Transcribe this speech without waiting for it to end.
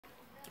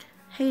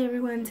Hey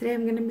everyone, today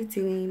I'm going to be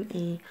doing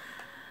a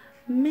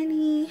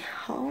mini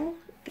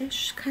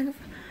haul-ish kind of.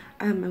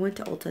 I went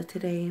to Ulta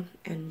today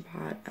and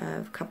bought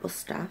a couple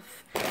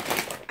stuff.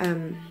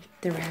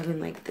 They were having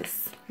like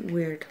this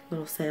weird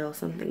little sale,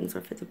 some things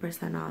were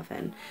 50% off,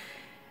 and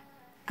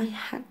I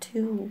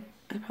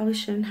probably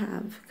shouldn't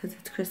have because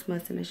it's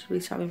Christmas and I should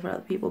be shopping for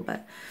other people,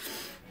 but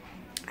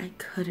I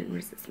couldn't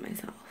resist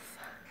myself.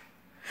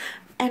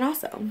 And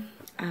also,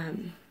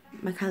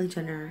 my Kylie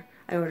Jenner,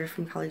 I ordered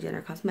from Kylie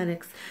Jenner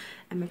Cosmetics,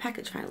 and my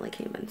package finally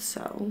came in,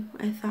 so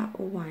I thought,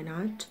 well, why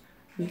not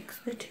mix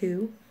the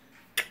two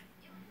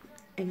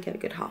and get a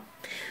good haul.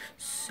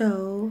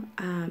 So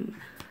I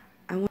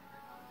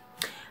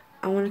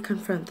want to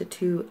confront the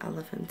two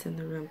elephants in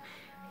the room.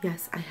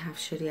 Yes, I have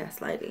shitty ass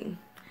lighting.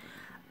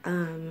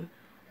 I'm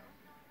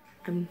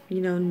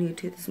new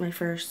to this. Is my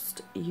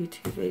first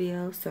YouTube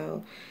video,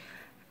 so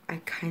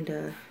I kind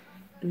of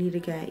need to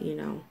get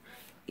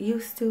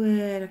used to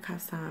it.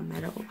 Cause I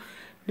don't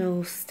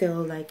know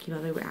still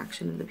the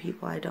reaction of the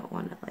people. I don't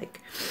want to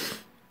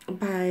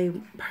buy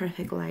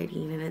perfect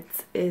lighting, and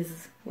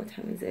what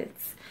time is it?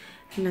 It's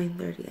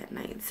 9:30 at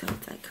night, so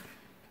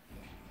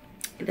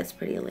it's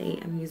pretty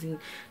late. I'm using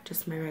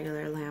just my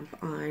regular lamp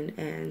on,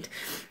 and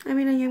I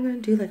mean I am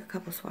gonna do a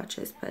couple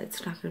swatches, but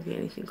it's not gonna be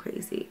anything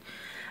crazy.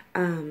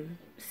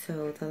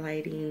 So the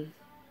lighting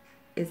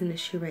is an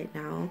issue right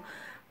now.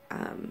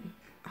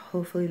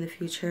 Hopefully in the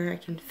future I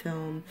can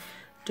film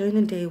during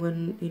the day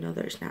when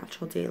there's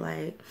natural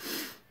daylight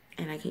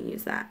and I can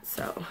use that.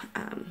 So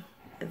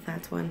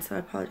that's one. So I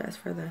apologize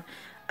for the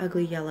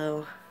ugly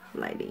yellow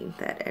lighting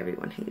that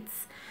everyone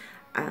hates.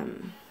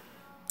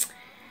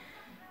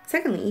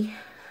 Secondly,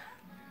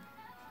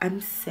 I'm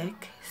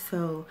sick,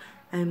 so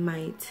I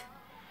might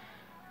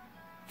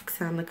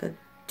sound like a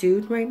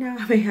dude right now.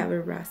 I may have a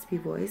raspy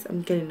voice.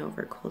 I'm getting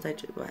over a cold. I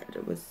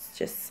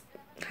just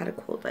had a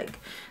cold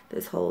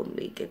this whole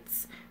week.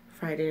 It's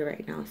Friday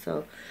right now,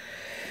 so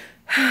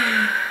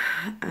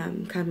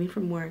I'm coming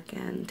from work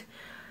and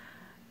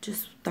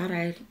just thought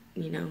I'd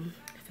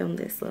film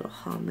this little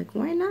haul. I'm like,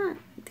 why not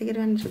take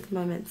advantage of the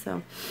moment?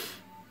 So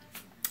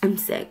I'm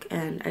sick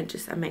and I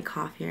might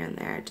cough here and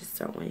there. I just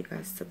don't want you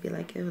guys to be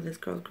like, ew, this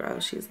girl's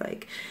gross. She's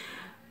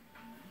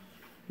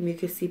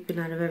mucus seeping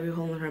out of every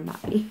hole in her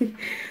body.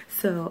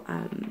 So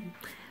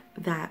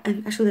that,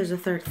 and actually there's a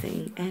third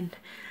thing, and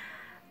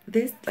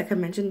this, like I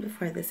mentioned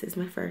before, this is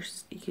my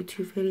first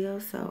YouTube video,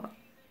 so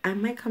I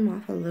might come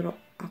off a little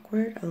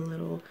awkward, a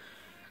little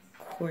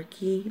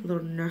quirky, a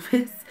little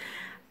nervous.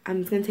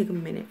 It's gonna take a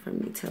minute for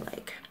me to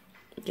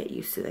get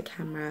used to the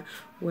camera,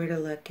 where to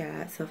look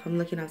at. So if I'm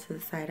looking out to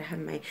the side, I have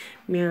my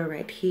mirror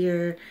right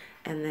here,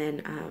 and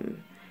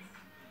then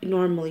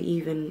normally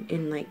even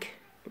in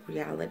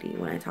reality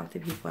when I talk to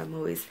people, I'm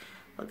always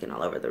looking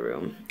all over the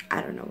room.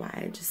 I don't know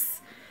why.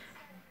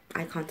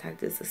 Eye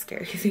contact is a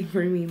scary thing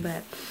for me,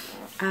 but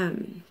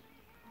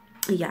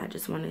yeah, I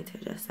just wanted to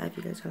if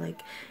you guys are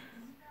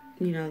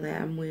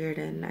that I'm weird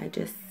and I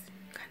just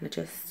kind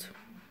of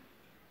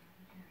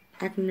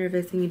act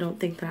nervous and you don't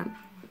think that I'm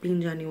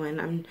being genuine.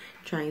 I'm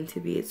trying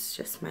to be. It's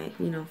just my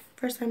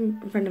first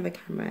time in front of a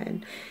camera,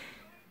 and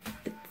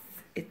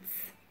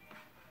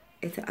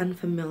it's an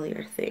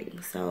unfamiliar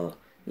thing, so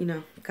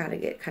gotta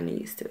get kind of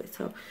used to it.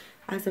 So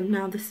as of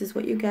now, this is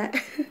what you get.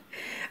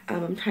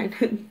 I'm trying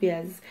to be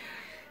as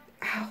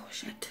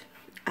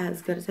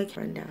good as I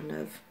can. Rundown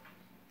of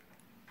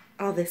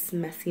all this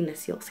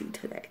messiness you'll see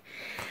today.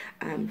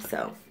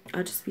 So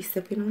I'll just be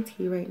sipping on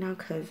tea right now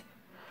because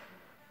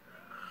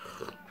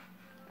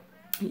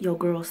your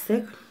girl's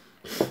sick.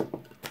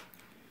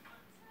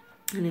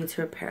 I need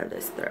to repair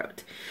this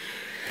throat.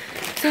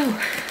 So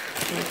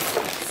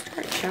let's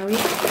start, shall we?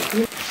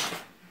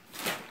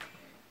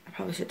 I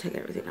probably should take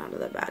everything out of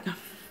the bag.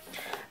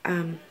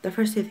 The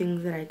first two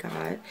things that I got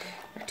are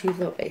two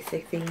little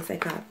basic things. I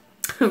got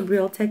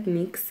Real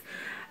Techniques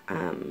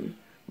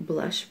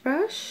blush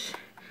brush.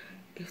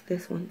 If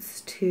this wants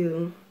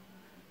to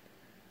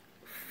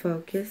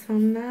focus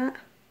on that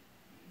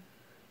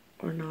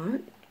or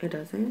not. It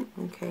doesn't.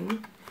 Okay.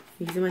 I'm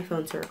using my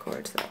phone to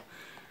record, so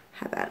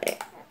have at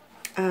it.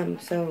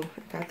 So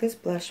I got this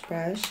blush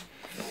brush,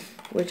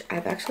 which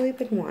I've actually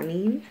been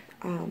wanting,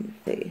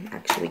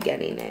 actually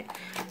getting it.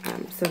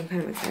 So I'm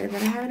kind of excited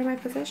that I have it in my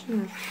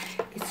possession now.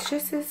 It's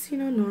just this,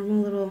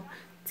 normal little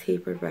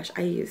tapered brush.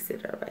 I used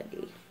it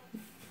already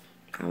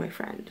on my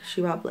friend.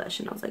 She bought blush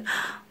and I was like,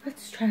 oh,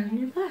 let's try on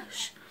your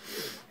blush.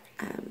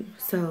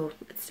 So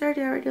it's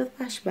dirty already with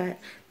blush, but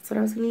that's what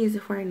I was going to use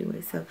it for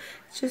anyway. So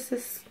it's just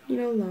this,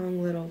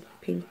 long little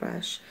pink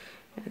brush,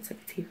 and it's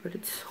tapered.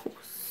 It's so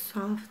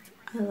soft.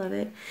 I love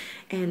it.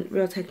 And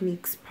Real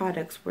Techniques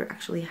products were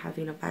actually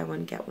having a buy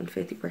one get one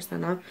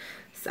 50% off,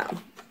 so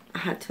I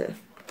had to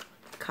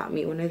cop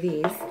me one of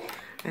these.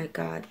 I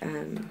got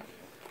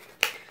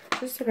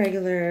just a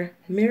regular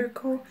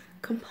Miracle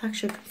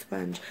complexion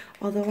sponge.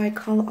 Although I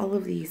call all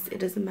of these, it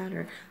doesn't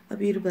matter, a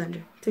beauty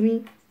blender. To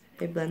me,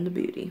 they blend the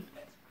beauty.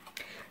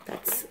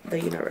 That's the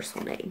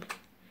universal name.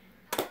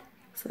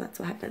 So that's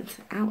what happens.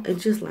 Ow, it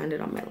just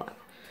landed on my lap.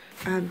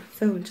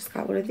 So just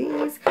got one of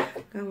these.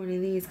 Got one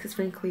of these because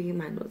frankly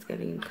mine was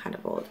getting kind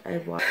of old.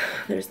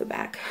 There's the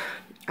back.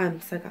 So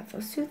I got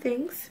those two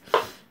things.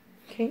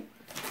 Okay.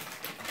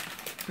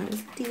 That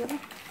was the deal.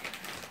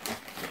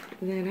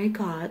 Then I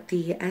got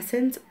the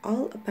Essence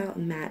All About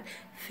Matte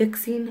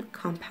Fixing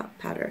Compact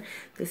Powder.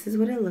 This is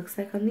what it looks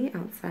like on the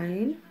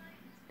outside.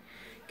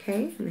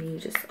 Okay, and then you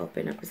just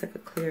open up. It's like a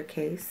clear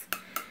case.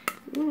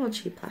 A little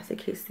cheap plastic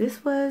case.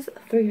 This was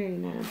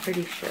 $3.99, I'm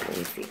pretty sure. Let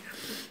me see.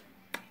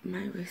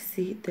 My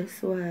receipt,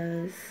 this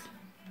was,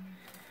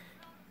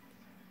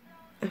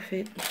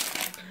 okay,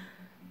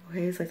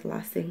 it's like the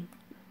last thing.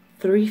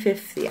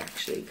 $3.50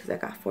 actually, because I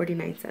got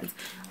 49 cents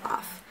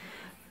off.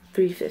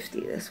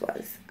 $3.50 this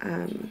was.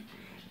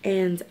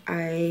 And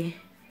I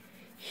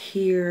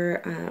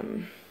hear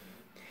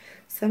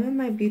some of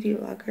my beauty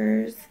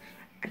vloggers,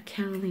 I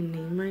can't really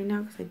name right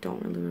now because I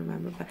don't really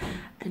remember, but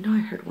I know I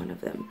heard one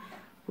of them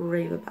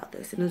rave about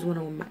this, and it was one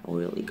of my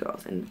oily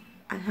girls, and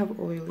I have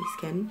oily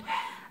skin,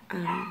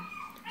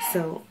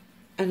 so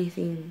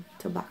anything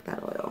to block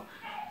that oil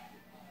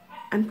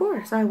I'm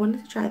for. So I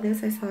wanted to try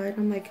this. I saw it,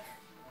 I'm like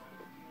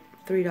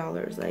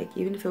 $3, like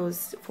even if it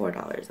was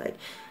 $4, like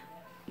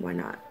why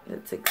not?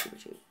 It's like super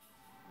cheap.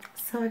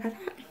 So I got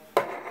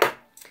that,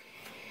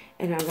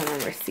 and I got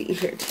a receipt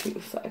here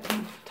too, so I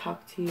can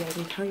talk to you guys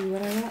and tell you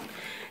what I got.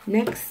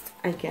 Next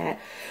I get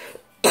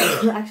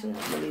actually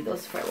I'm gonna leave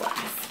those for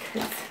last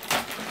because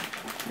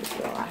these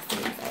are the last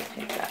things I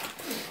picked up.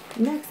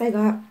 Next I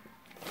got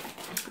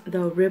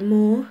the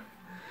Rimmel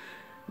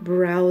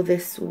Brow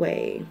This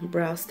Way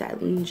brow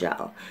styling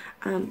gel.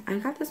 I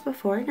got this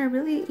before and I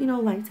really, you know,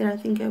 liked it. I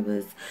think it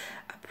was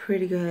a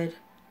pretty good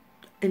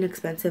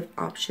inexpensive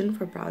option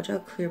for brow gel,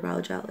 clear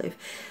brow gel. If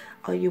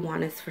all you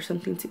want is for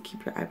something to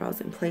keep your eyebrows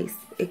in place,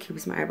 it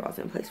keeps my eyebrows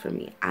in place for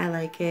me. I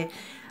like it.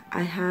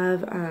 I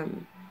have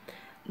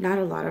not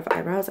a lot of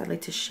eyebrows. I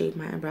like to shade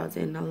my eyebrows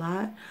in a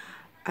lot,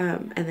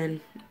 and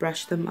then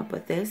brush them up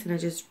with this, and I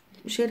just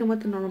shade them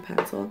with the normal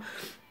pencil,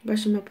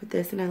 brush them up with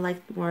this, and I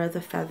like more of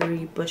the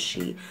feathery,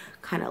 bushy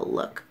kind of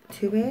look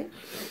to it.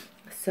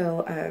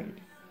 So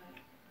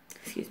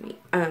excuse me,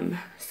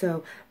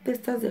 so this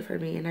does it for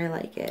me and I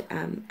like it.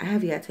 I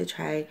have yet to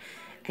try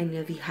any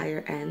of the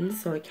higher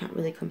ends, so I can't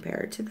really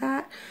compare it to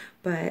that,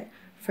 but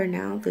for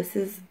now this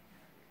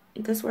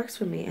works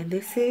for me. And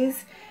this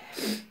is,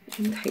 let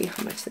me tell you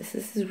how much this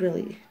is. This is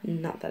really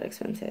not that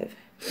expensive.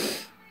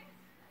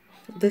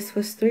 This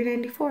was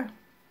 $3.94.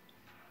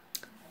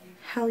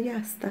 Hell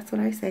yes, that's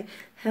what I say.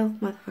 Hell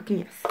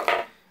motherfucking yes.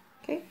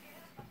 Okay,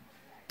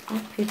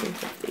 I'll pay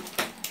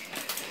 $3.50.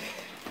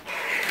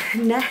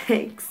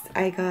 Next,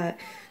 I got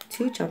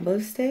two jumbo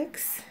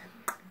sticks.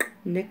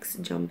 NYX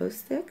jumbo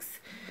sticks.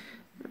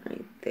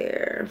 Right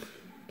there.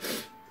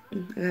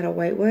 I got a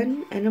white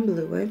one and a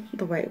blue one.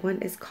 The white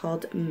one is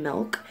called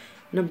Milk,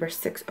 number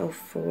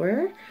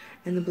 604.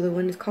 And the blue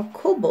one is called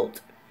Cobalt,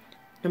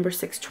 number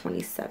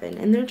 627.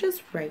 And they're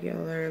just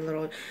regular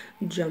little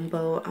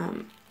jumbo,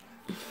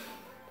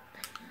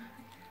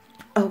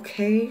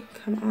 okay,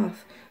 come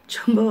off.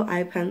 Jumbo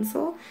eye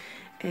pencil.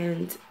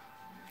 And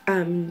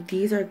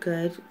these are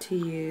good to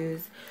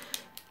use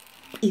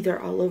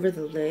either all over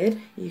the lid.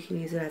 You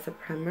can use it as a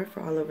primer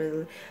for all over the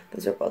lid.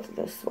 Those are both of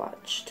those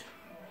swatched.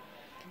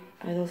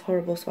 Are those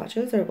horrible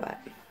swatches or what?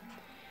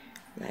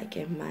 Like,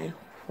 am I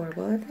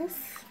horrible at this?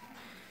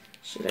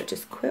 Should I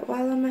just quit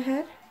while I'm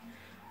ahead?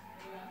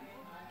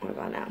 What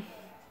about now?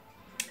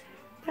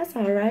 That's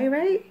alright,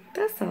 right?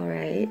 That's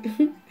alright.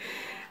 You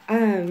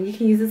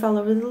can use this all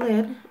over the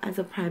lid as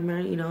a primer,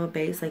 you know, a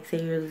base. Like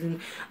say you're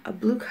using a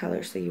blue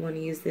color, so you want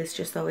to use this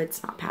just so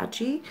it's not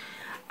patchy.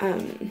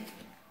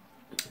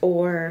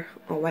 Or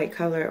a white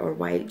color, or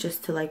white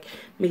just to like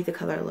make the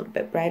color a little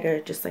bit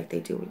brighter, just like they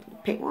do with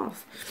paint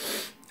walls.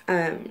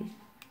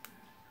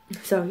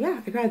 So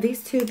yeah, I grabbed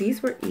these two.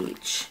 These were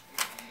each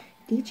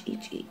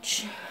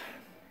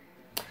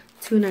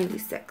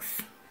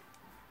 $2.96.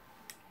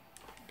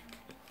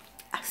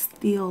 A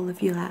steal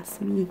if you ask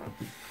me.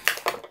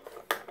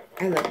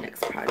 I love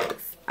NYX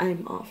products.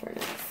 I'm all for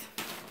NYX.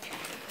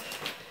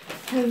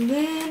 And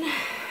then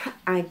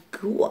I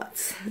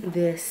got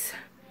this.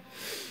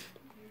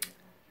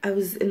 I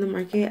was in the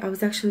market. I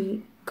was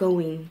actually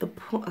going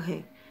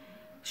okay,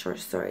 short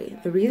story.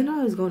 The reason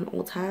I was going to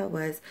Ulta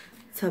was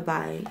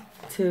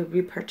to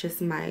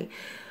repurchase my,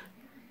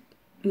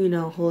 you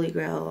know, Holy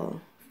Grail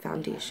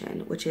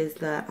foundation, which is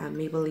the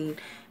Maybelline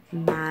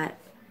Matte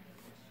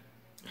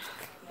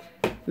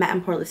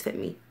and Poreless Fit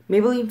Me.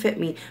 Maybelline Fit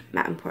Me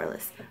Matte and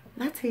Poreless.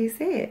 That's how you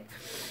say it.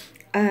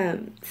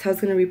 So I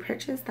was gonna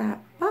repurchase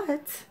that,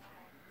 but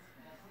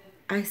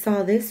I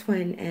saw this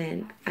one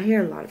and I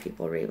hear a lot of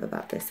people rave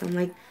about this. So I'm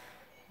like,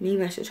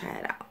 maybe I should try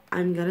it out.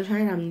 I'm gonna try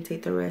it. I'm gonna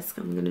take the risk.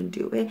 I'm gonna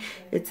do it.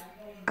 It's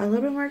a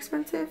little bit more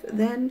expensive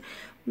than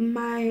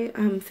my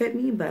Fit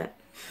Me, but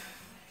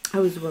I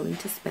was willing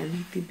to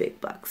spend the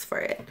big bucks for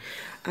it.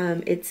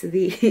 It's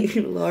the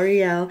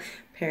L'Oreal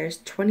Paris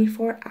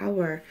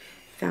 24-Hour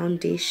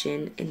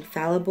Foundation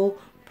Infallible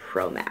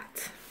Pro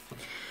Matte.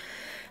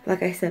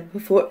 like I said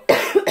before,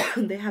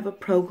 they have a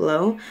pro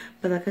glow,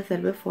 but like I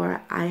said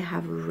before, I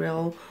have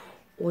real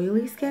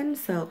oily skin,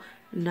 so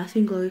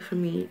nothing glowy for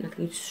me,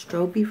 nothing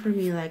strobey for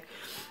me. Like,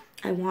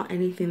 I want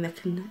anything that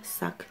can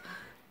suck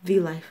the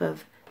life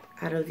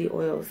out of the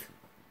oils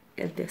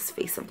in this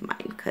face of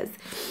mine, because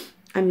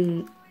I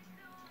mean,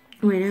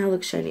 right now I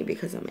look shiny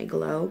because of my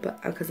glow,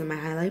 but because of my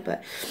highlight,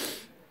 but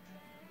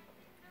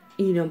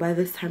you know, by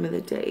this time of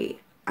the day,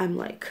 I'm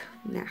like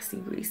nasty,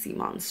 greasy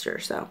monster.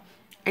 So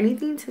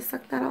anything to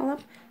suck that all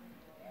up,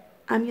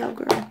 I'm your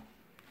girl.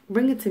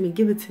 Bring it to me,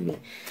 give it to me.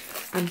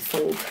 I'm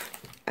sold.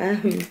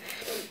 And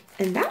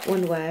that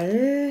one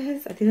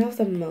was, I think that was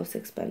the most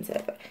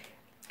expensive,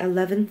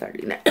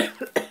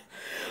 $11.39.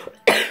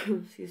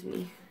 Excuse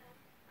me.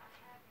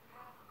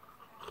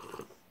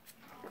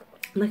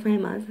 Like my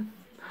mug,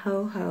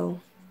 ho ho.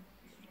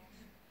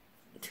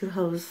 2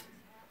 hoes,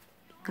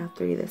 not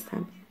 3 this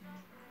time.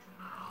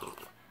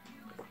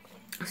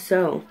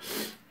 So,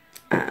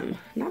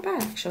 not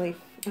bad actually.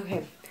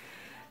 Okay,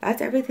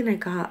 that's everything I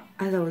got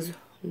as I was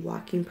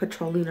walking,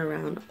 patrolling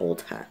around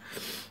Ulta.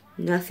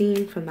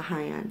 Nothing from the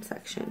high-end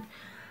section.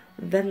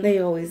 Then they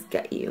always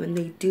get you, and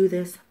they do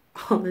this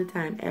all the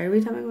time.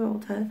 Every time I go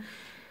to Ulta,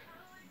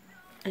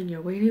 and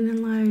you're waiting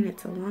in line,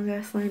 it's a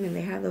long-ass line, and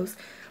they have those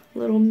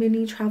little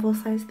mini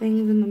travel-size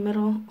things in the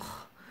middle.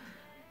 Oh,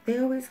 they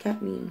always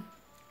get me.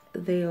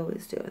 They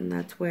always do, and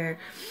that's where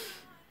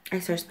I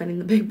start spending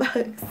the big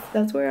bucks.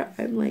 That's where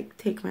I'm like,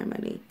 take my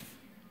money.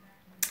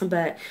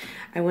 But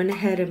I went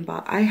ahead and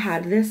bought, I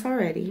had this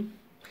already,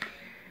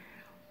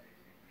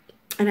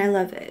 and I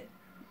love it.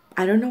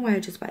 I don't know why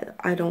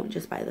I don't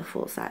just buy the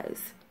full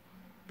size,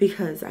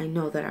 because I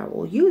know that I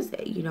will use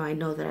it. You know, I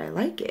know that I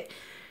like it.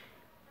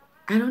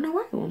 I don't know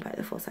why I won't buy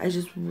the full size. I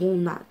just will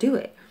not do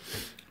it.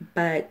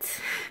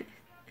 But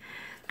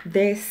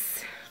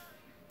this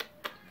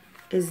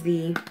is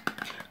the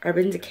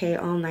Urban Decay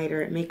All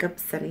Nighter Makeup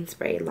Setting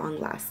Spray, long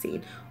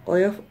lasting,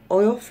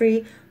 oil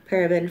free,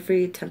 paraben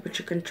free,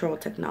 temperature control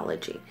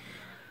technology.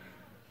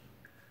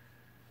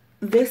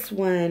 This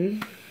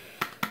one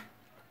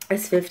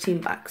is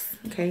 15 bucks.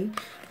 Okay,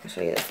 I'll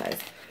show you the size.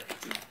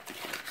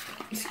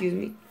 Excuse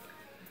me.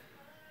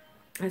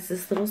 It's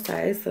this little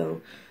size,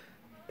 so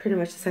pretty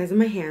much the size of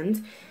my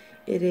hand.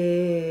 It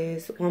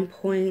is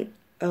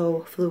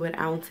 1.0 fluid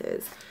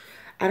ounces.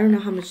 I don't know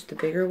how much the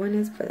bigger one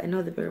is, but I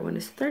know the bigger one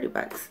is 30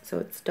 bucks. So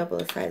it's double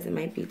the size. It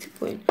might be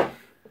 2.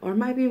 Or it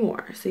might be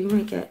more. So you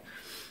might get,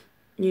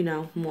 you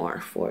know,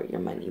 more for your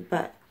money.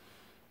 But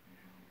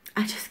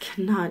I just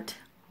cannot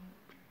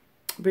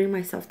bring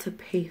myself to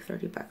pay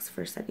 30 bucks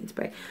for setting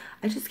spray.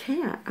 I just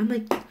can't. I'm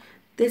like,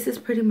 this is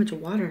pretty much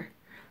water.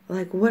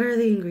 Like, what are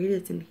the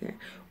ingredients in here?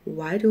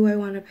 Why do I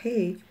want to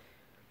pay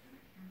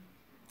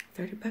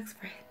 30 bucks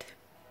for it?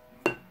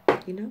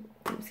 You know?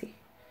 Let me see.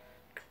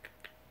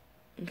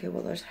 Okay,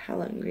 well, there's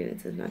hella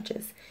ingredients. It's not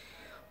just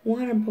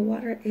water, but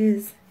water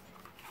is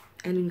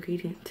an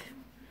ingredient.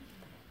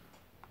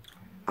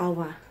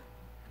 Agua.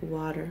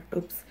 Water.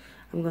 Oops,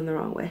 I'm going the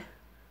wrong way.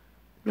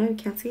 No, you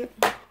can't see it?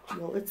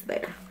 Well, it's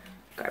there.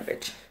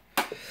 Garbage.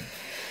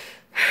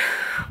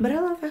 But I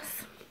love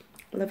this.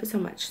 I love it so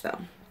much, though.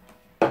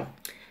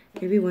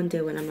 Maybe one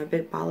day when I'm a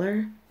big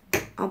baller,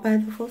 I'll buy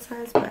the full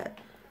size, but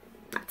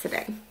not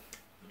today.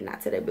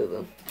 Not today,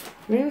 boo-boo.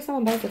 Maybe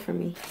someone buys it for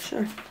me.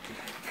 Sure.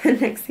 The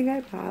next thing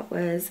I bought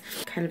was,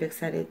 kind of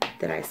excited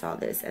that I saw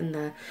this and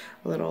the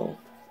little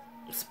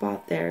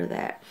spot there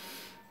that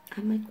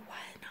I'm like, why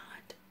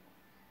not?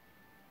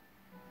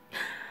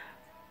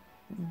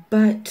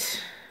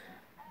 But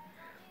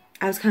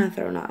I was kind of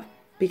thrown off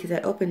because I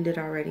opened it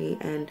already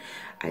and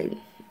I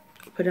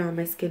put it on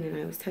my skin and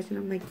I was touching.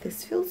 I'm like,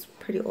 this feels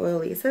pretty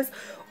oily. It says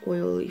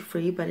oily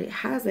free, but it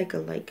has like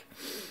a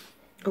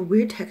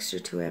weird texture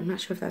to it. I'm not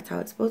sure if that's how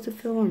it's supposed to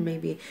feel, or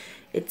maybe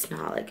it's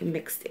not like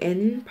mixed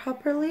in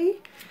properly.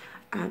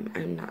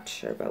 I'm not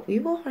sure, but we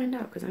will find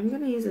out because I'm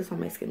going to use this on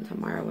my skin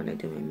tomorrow when I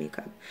do my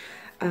makeup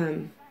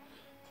and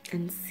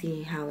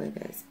see how it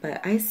is.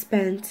 But I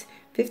spent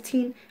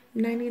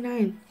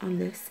 $15.99 on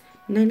this,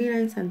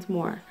 99 cents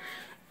more,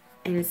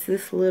 and it's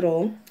this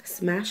little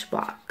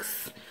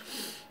Smashbox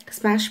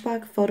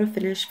Photo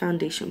Finish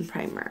Foundation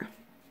Primer,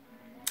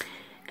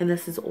 and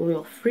this is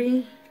oil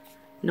free,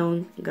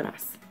 non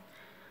gras.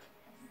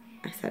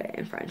 I said it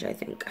in French, I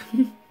think.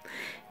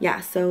 Yeah,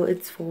 so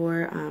it's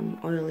for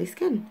oily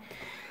skin.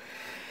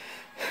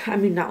 I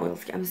mean, not oil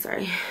skin, I'm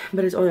sorry,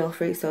 but it's oil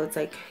free, so it's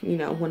like, you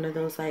know, one of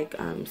those like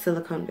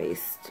silicone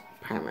based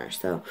primers.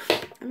 So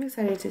I'm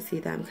excited to see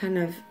that. I'm kind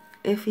of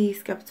iffy,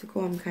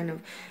 skeptical. I'm kind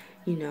of,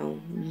 you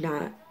know,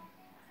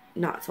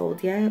 not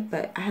sold yet,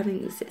 but I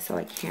haven't used it, so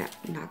I can't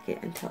knock it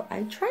until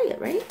I try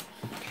it, right?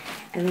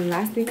 And then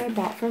last thing I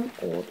bought from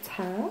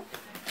Ulta,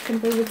 I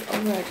can't believe it's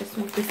over. I just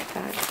want this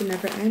bag to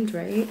never end,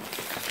 right?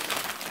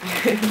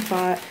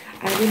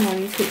 I've been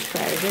wanting to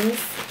try this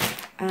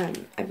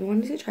I've been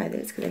wanting to try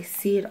this because I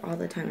see it all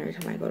the time every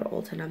time I go to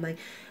Ulta, and I'm like,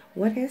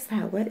 what is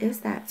that? What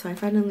is that? So I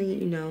finally,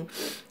 you know,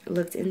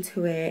 looked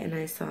into it, and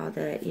I saw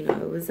that, you know,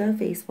 it was a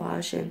face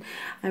wash, and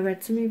I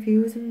read some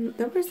reviews, and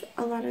there was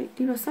a lot of,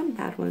 you know, some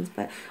bad ones,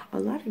 but a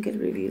lot of good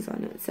reviews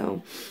on it.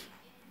 So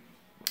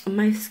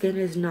my skin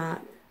is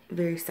not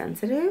very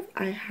sensitive.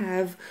 I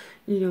have,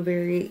 you know,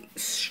 very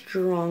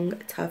strong,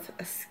 tough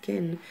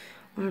skin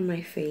on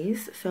my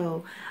face,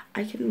 so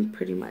I can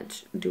pretty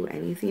much do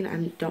anything.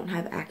 I don't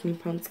have acne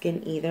prone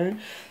skin either,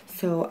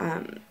 so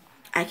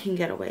I can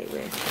get away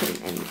with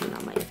putting anything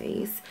on my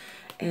face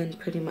and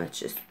pretty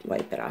much just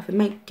wipe it off. It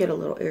might get a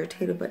little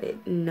irritated, but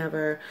it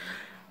never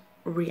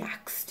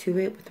reacts to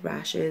it with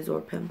rashes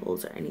or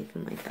pimples or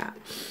anything like that.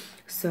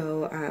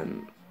 So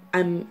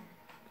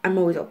I'm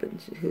always open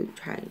to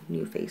trying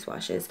new face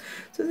washes.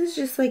 So this is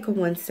just like a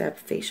one-step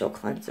facial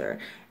cleanser,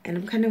 and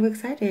I'm kind of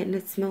excited, and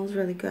it smells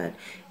really good.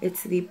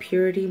 It's the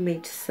Purity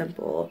Made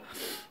Simple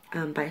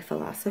by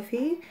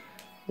Philosophy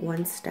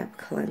one-step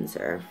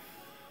cleanser.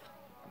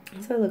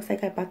 So it looks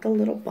like I bought the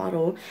little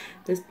bottle.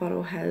 This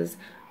bottle has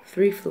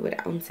 3 fluid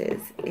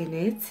ounces in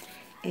it,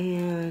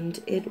 and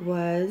it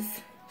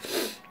was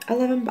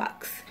 11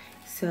 bucks.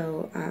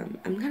 So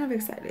I'm kind of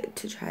excited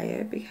to try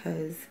it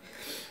because,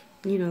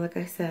 you know, like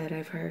I said,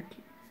 I've heard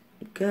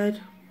good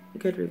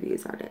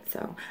reviews on it.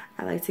 So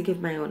I like to give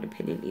my own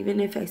opinion. Even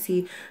if I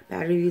see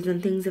bad reviews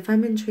on things, if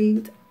I'm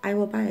intrigued, I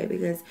will buy it,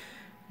 because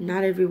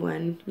not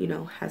everyone, you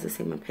know, has the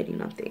same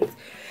opinion on things.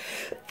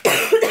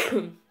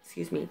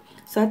 Excuse me.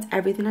 So that's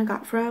everything I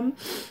got from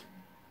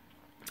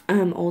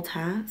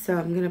Ulta. So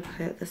I'm gonna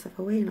put this stuff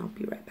away, and I'll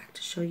be right back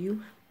to show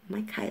you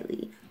my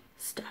Kylie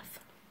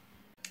stuff.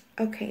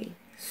 Okay,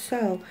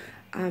 so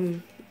we're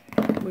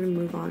gonna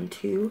move on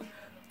to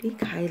the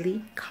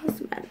Kylie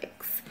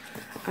cosmetics.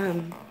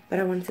 But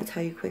I wanted to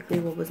tell you quickly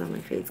what was on my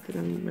face, because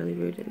I'm really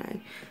rude and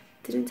I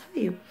didn't tell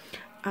you.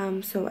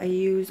 So I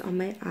use on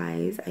my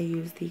eyes, I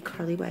use the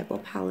Carly Bible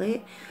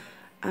palette,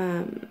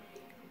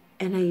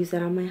 and I use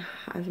that on my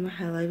eyes, my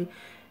highlight. It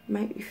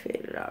might be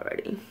faded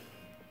already.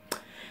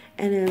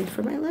 And then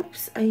for my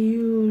lips, I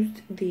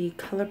used the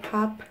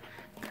ColourPop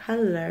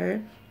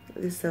color.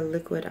 This is a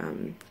liquid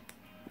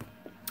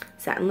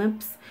satin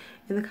lips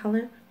in the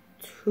color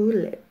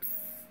Tulips.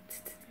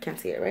 Can't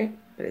see it, right?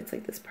 But it's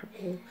like this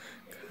purple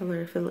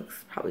color. If it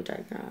looks probably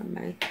darker on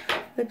my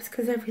lips,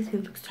 because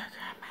everything looks darker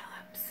on my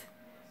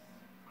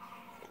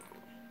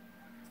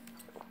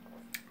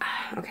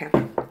lips. Okay.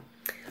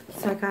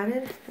 So I got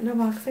it in a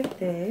box like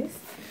this.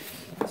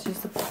 It's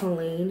just a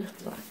plain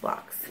black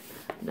box.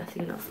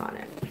 Nothing else on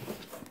it.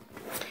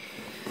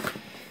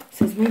 It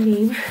says my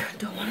name.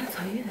 Don't want to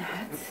tell you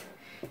that.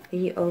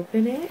 Then you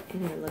open it,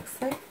 and it looks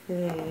like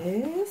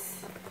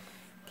this.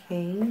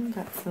 Okay,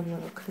 got some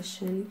little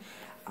cushion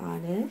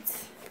on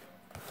it.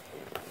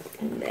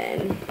 And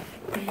then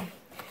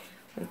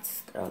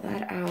let's throw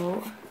that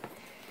out.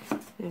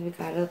 And we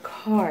got a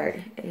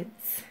card.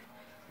 It's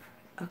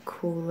a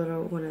cool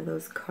little one of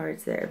those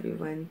cards that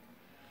everyone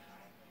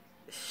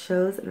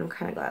shows, and I'm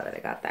kind of glad that I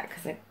got that,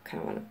 because I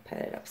kind of want to put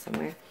it up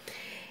somewhere.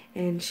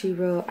 And she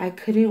wrote, "I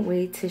couldn't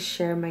wait to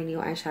share my new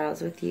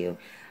eyeshadows with you.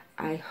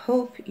 I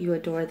hope you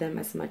adore them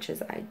as much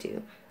as I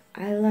do.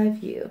 I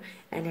love you."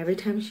 And every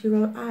time she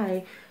wrote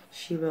 "I,"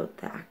 she wrote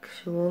the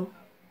actual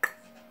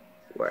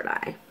word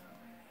 "I."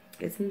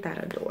 Isn't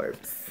that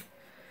adorbs?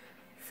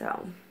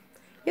 So,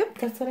 yep,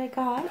 that's what I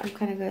got. I'm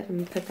kind of good. I'm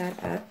going to put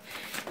that up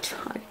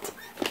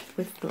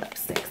with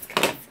lipsticks,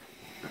 because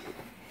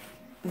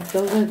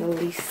those are the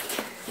least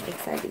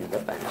exciting of the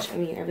bunch. I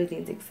mean,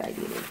 everything's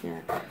exciting in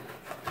here.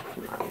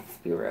 Come on, let's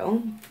be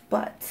real.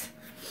 But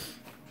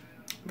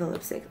the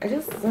lipstick, I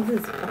just love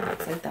this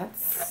box. Like,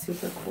 that's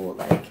super cool.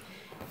 Like, it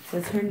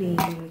says her name.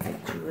 It's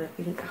like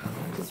dripping. Oh,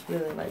 I just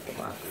really like the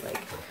box.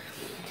 Like,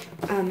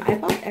 I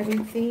bought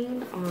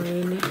everything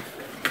on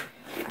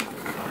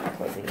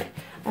closing it.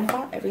 I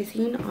bought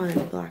everything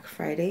on Black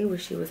Friday, where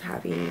she was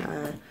having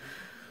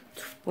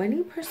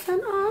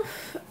 20%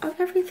 off of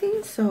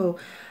everything. So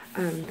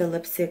the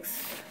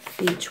lipsticks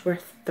each were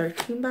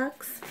 13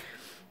 bucks.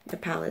 The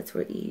palettes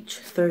were each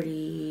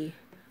 30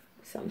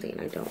 something.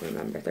 I don't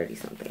remember, 30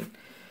 something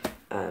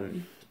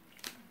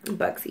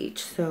bucks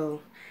each.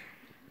 So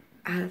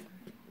I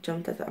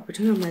jumped at the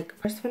opportunity. I'm like,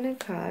 first one I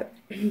got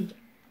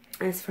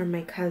is from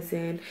my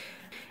cousin,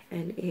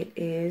 and it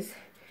is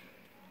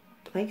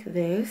like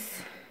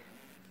this.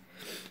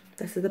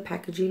 This is the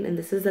packaging, and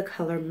this is the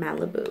color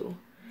Malibu.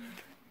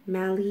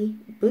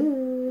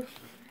 Malibu.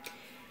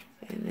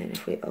 And then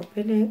if we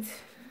open it,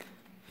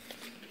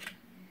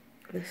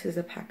 this is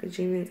the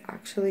packaging. It's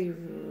actually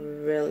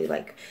really,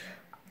 like,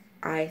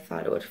 I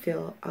thought it would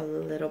feel a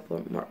little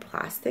bit more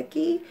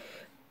plasticky,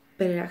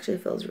 but it actually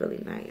feels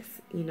really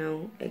nice. You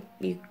know, it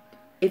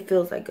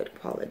feels like good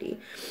quality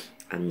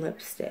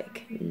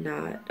lipstick.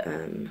 Not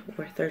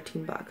worth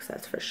 13 bucks,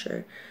 that's for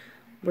sure.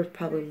 Worth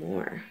probably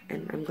more,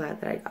 and I'm glad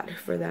that I got it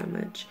for that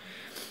much.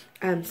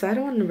 So I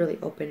don't want to really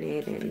open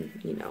it and,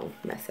 you know,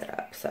 mess it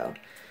up. So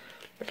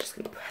we're just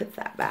gonna put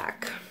that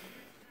back.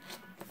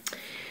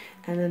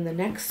 And then the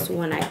next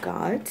one I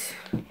got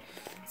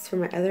is for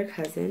my other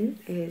cousin.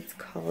 It's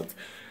called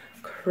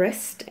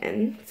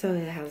Kristen. So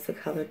it has the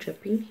color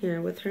dripping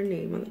here with her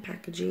name on the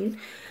packaging.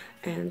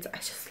 And I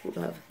just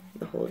love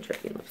the whole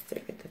dripping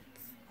lipstick.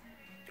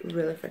 It's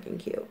really freaking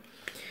cute.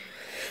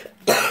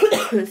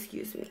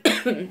 Excuse me.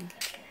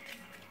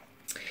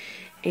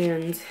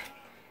 And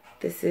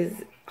this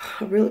is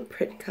a really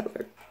pretty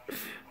color.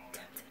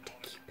 Tempted to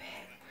keep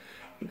it,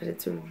 but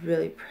it's a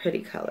really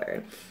pretty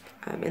color.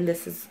 And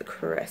this is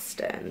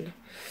Kristen.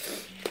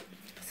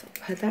 So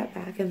put that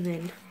back, and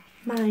then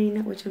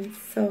mine, which I'm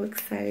so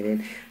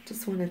excited.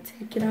 Just want to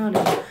take it out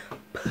and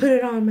put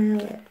it on my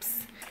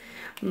lips.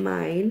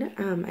 Mine,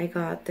 I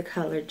got the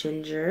color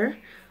Ginger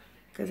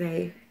because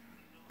I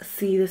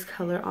see this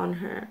color on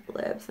her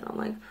lips and I'm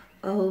like,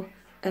 oh,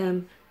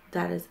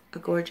 that is a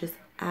gorgeous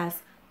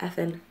ass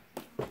effing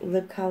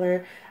lip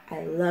color.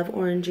 I love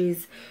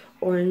orangey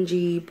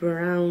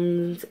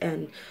browns,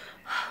 and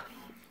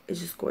it's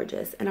just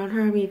gorgeous. And on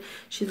her, I mean,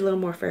 she's a little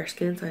more fair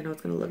skinned, so I know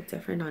it's gonna look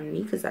different on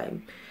me because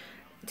I'm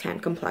tan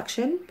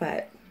complexion,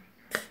 but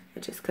I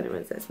just couldn't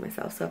resist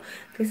myself. So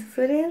this is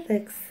what it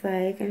looks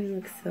like. I'm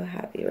like so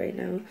happy right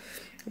now.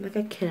 I'm like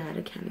a kid at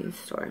a candy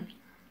store.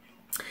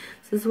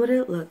 This is what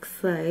it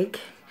looks like.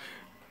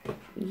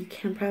 You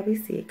can probably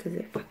see it because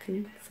it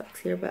fucking sucks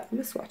here, but I'm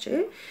gonna swatch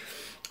it.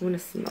 I want to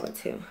smell it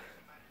too.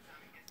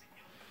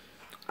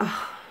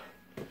 Oh,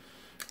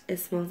 it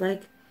smells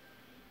like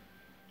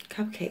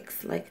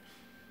cupcakes, like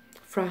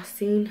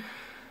frosting,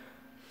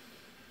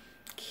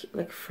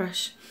 like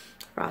fresh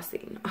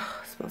frosting.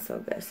 Oh, it smells so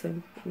good.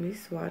 So let me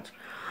swatch.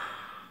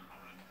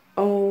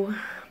 Oh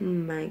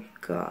my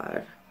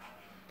god.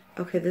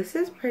 Okay, this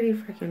is pretty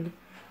freaking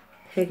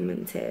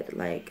pigmented.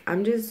 Like,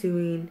 I'm just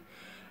doing,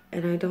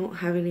 and I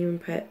haven't even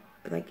put,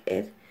 like,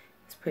 it's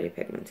pretty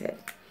pigmented.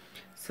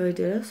 So I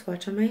did a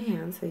swatch on my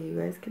hand so you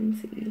guys can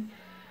see.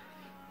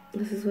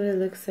 This is what it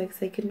looks like.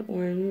 It's like an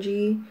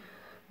orangey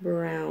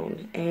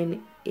brown,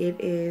 and it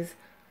is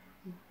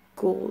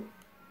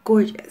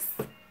gorgeous.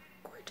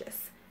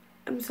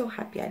 I'm so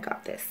happy I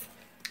got this.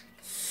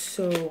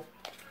 So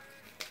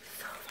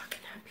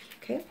fucking happy.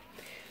 Okay,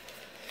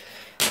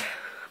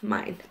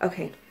 mine.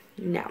 Okay,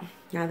 now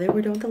that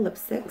we're done with the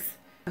lipsticks,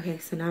 okay,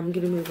 so now I'm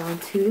gonna move on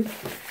to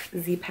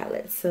the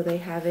palettes. So they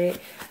have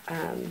it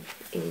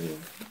in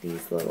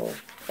these little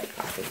like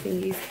plastic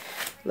thingies,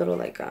 little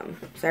like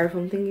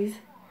styrofoam thingies.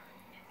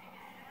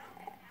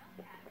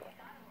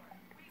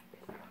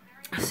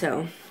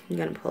 So I'm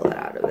gonna pull it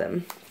out of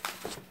them.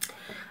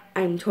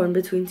 I'm torn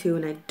between two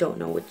and I don't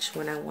know which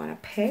one I want to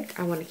pick.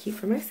 I want to keep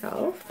for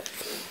myself.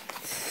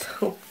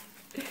 So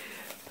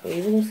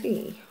we will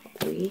see.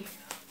 We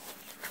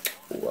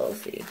will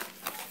see.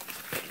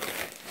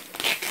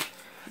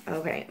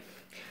 Okay.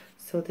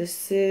 So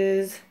this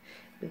is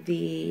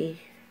the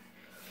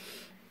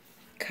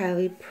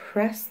Kylie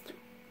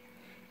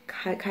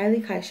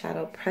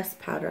eyeshadow pressed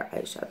powder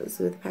eyeshadow. This is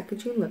what the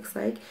packaging looks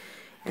like.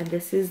 And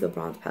this is the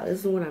bronze palette. This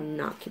is the one I'm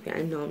not keeping.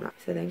 I know I'm not.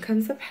 So then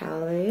comes the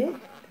palette.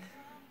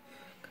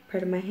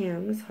 Compared to my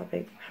hand, this is how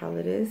big the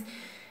palette is.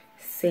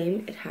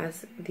 Same, it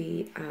has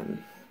the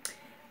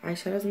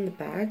eyeshadows in the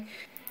back.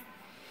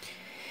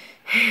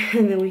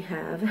 And then we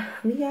have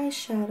the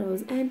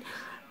eyeshadows. And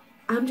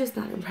I'm just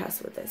not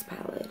impressed with this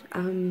palette.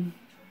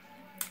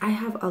 I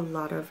have a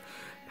lot of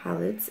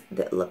palettes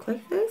that look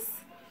like this.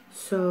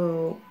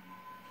 So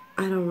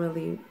I don't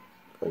really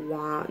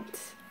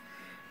want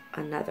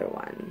another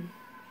one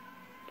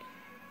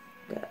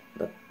that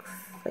looks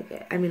like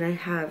it. I mean, I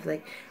have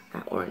like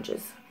that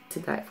oranges to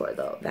die for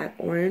though. That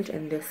orange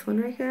and this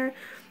one right here.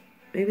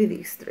 Maybe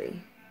these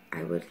three.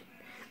 I would.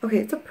 Okay,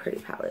 it's a pretty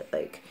palette.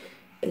 Like,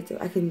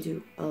 I can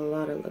do a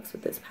lot of looks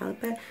with this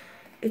palette, but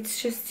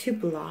it's just too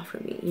blah for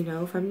me. You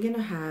know, if I'm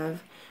gonna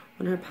have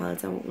one of her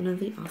palettes, I want one of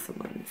the awesome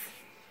ones.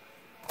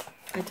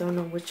 I don't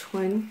know which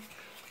one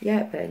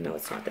yet, but I know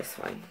it's not this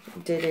one.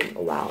 It didn't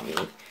wow me.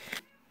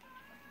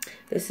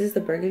 This is the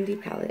burgundy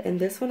palette, and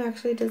this one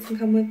actually doesn't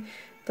come with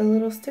the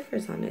little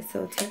stickers on it,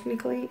 so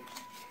technically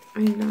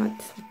I'm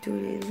not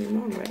doing anything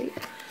wrong, right?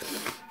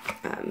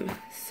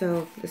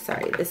 So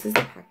sorry, this is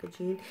the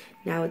packaging.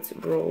 Now it's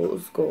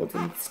rose gold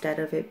instead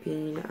of it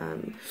being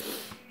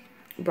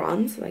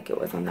bronze like it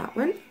was on that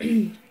one.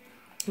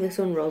 This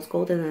one rose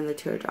gold, and then the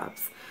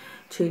teardrops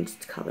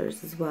changed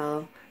colors as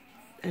well.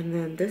 And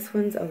then this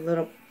one's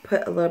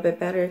put a little bit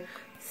better,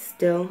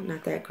 still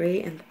not that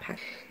great. And the pack,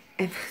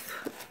 and this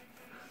one,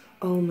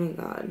 oh my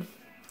god,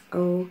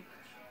 oh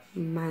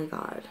my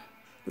god,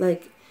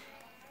 like,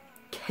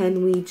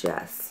 can we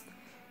just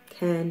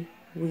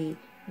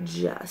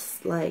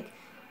like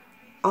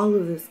all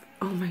of this,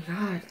 oh my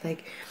god,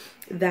 like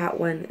that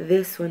one,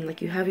 this one,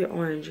 like you have your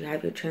orange, you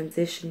have your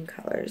transition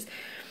colors,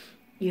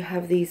 you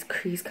have these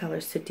crease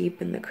colors to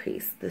deepen the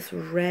crease. This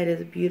red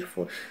is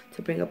beautiful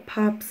to bring a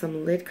pop,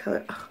 some lid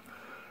color. Oh.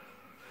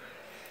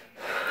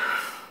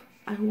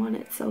 I want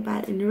it so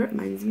bad, and it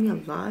reminds me a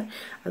lot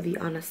of the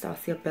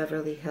Anastasia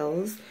Beverly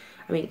Hills.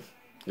 I mean,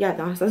 yeah,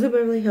 the Anastasia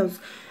Beverly Hills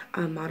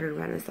Modern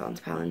Renaissance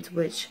palette,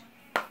 which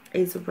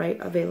is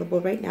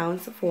available right now in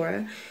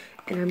Sephora,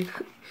 and I'm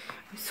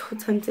so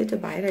tempted to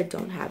buy it. I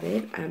don't have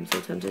it. I'm so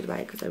tempted to buy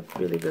it because I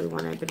really, really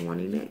want it. I've been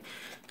wanting it.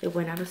 It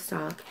went out of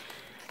stock,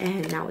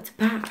 and now it's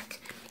back.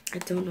 I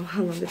don't know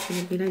how long it's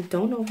going to be, and I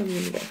don't know if I'm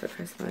going to get it for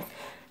Christmas.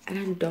 And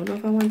I don't know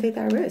if I want to take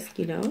that risk,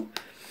 you know?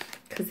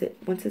 Because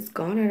once it's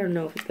gone, I don't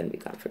know if it's going to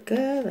be gone for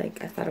good.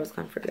 Like, I thought it was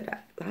gone for good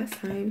last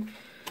time.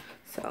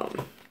 So,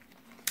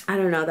 I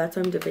don't know. That's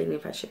why I'm debating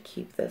if I should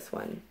keep this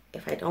one.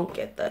 If I don't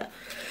get the...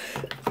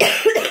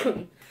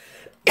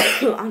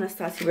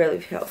 Anastasia Beverly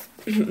Hills.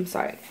 I'm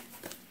sorry.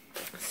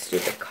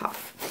 Stupid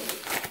cough.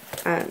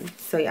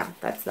 So yeah,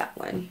 that's that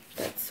one.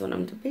 That's what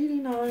I'm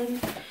debating on.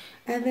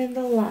 And then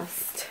the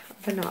last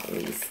but not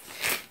least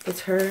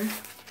is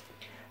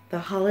the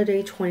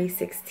Holiday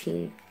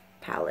 2016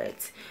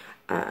 palette.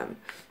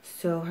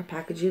 So her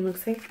packaging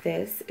looks like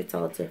this. It's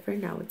all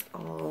different now. It's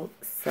all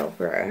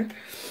silver.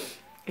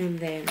 And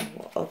then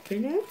we'll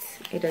open it.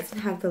 It doesn't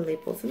have the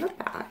labels in the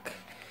back.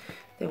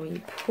 Then when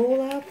you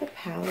pull out the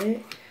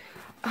palette,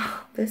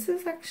 oh, this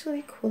is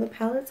actually cool. The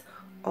palette's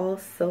all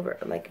silver,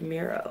 like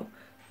mirror,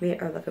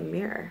 like a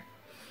mirror.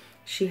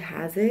 She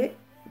has it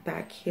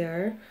back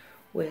here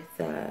with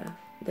the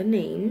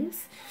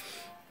names.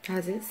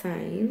 Has it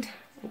signed.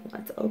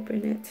 Let's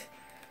open it.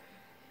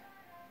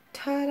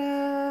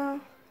 Ta-da!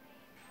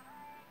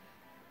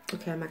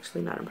 Okay, I'm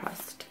actually not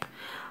impressed.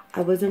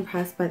 I was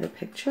impressed by the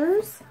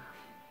pictures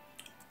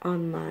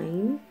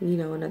online, you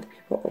know, and other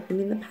people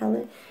opening the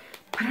palette,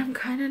 but I'm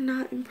kind of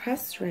not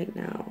impressed right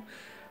now.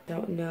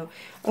 Don't know.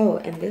 Oh,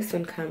 and this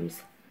one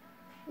comes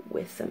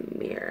with a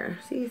mirror.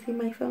 So you see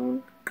my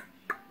phone?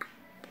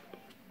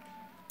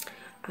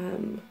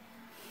 Don't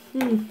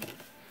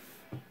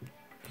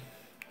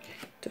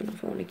know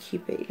if I want to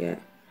keep it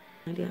yet.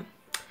 Idea.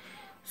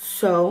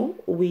 So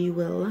we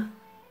will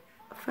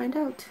find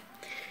out.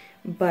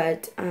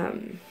 But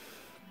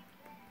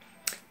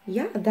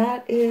yeah,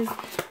 that is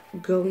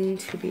going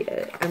to be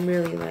it. I'm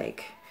really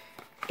like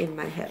in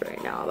my head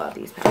right now about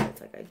these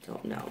palettes. Like, I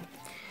don't know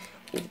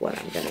what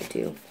I'm gonna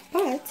do,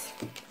 but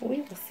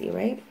we will see,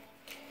 right?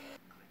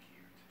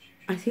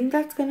 I think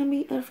that's gonna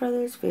be it for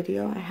this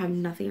video. I have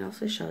nothing else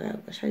to show you. I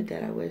wish I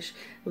did. I wish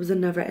it was a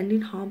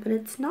never-ending haul, but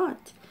it's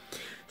not.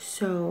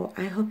 So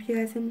I hope you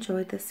guys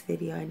enjoyed this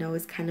video. I know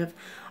it's kind of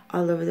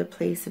all over the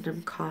place, and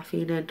I'm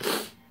coughing and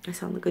I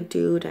sound like a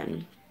dude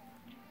and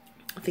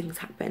things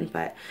happen,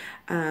 but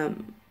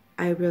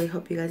I really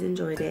hope you guys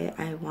enjoyed it.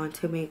 I want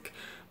to make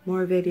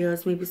more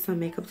videos, maybe some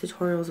makeup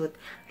tutorials with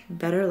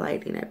better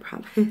lighting, I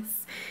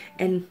promise,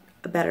 and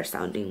a better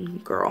sounding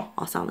girl.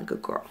 I'll sound like a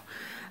girl.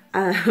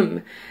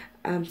 Some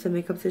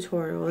makeup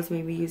tutorials,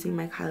 maybe using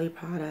my Kylie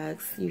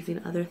products,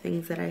 using other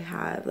things that I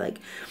have. Like,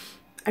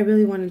 I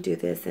really want to do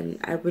this, and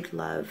I would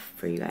love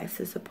for you guys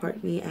to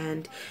support me.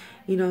 And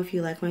you know, if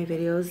you like my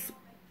videos,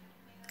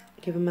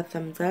 give them a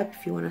thumbs up.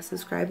 If you want to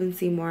subscribe and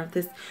see more of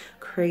this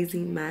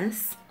crazy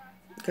mess,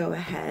 go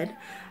ahead.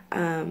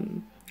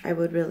 I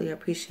would really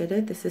appreciate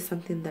it. This is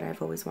something that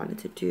I've always wanted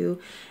to do,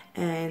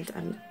 and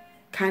I'm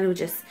kind of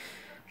just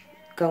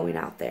going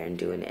out there and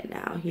doing it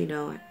now. You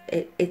know,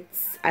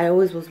 I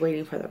always was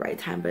waiting for the right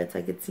time, but it's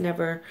like it's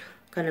never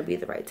gonna be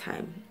the right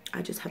time.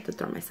 I just have to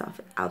throw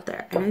myself out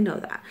there, and I know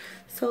that.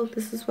 So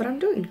this is what I'm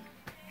doing.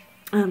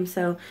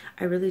 So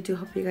I really do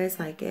hope you guys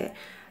like it.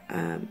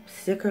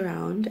 Stick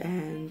around,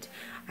 and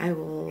I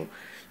will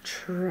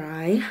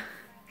try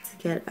to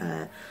get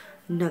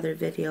another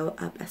video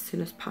up as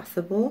soon as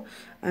possible.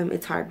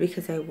 It's hard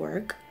because I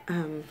work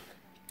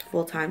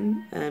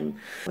full-time, and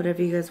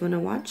whatever you guys want to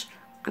watch,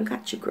 I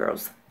got you,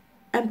 girls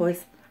and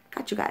boys.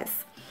 Got you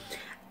guys.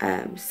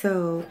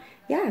 So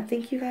yeah,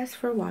 thank you guys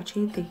for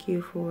watching. Thank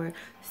you for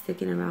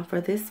sticking around for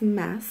this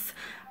mess.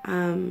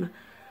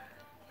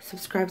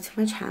 Subscribe to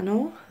my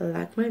channel,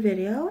 like my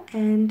video,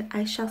 and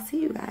I shall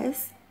see you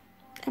guys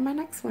in my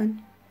next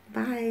one.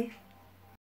 Bye.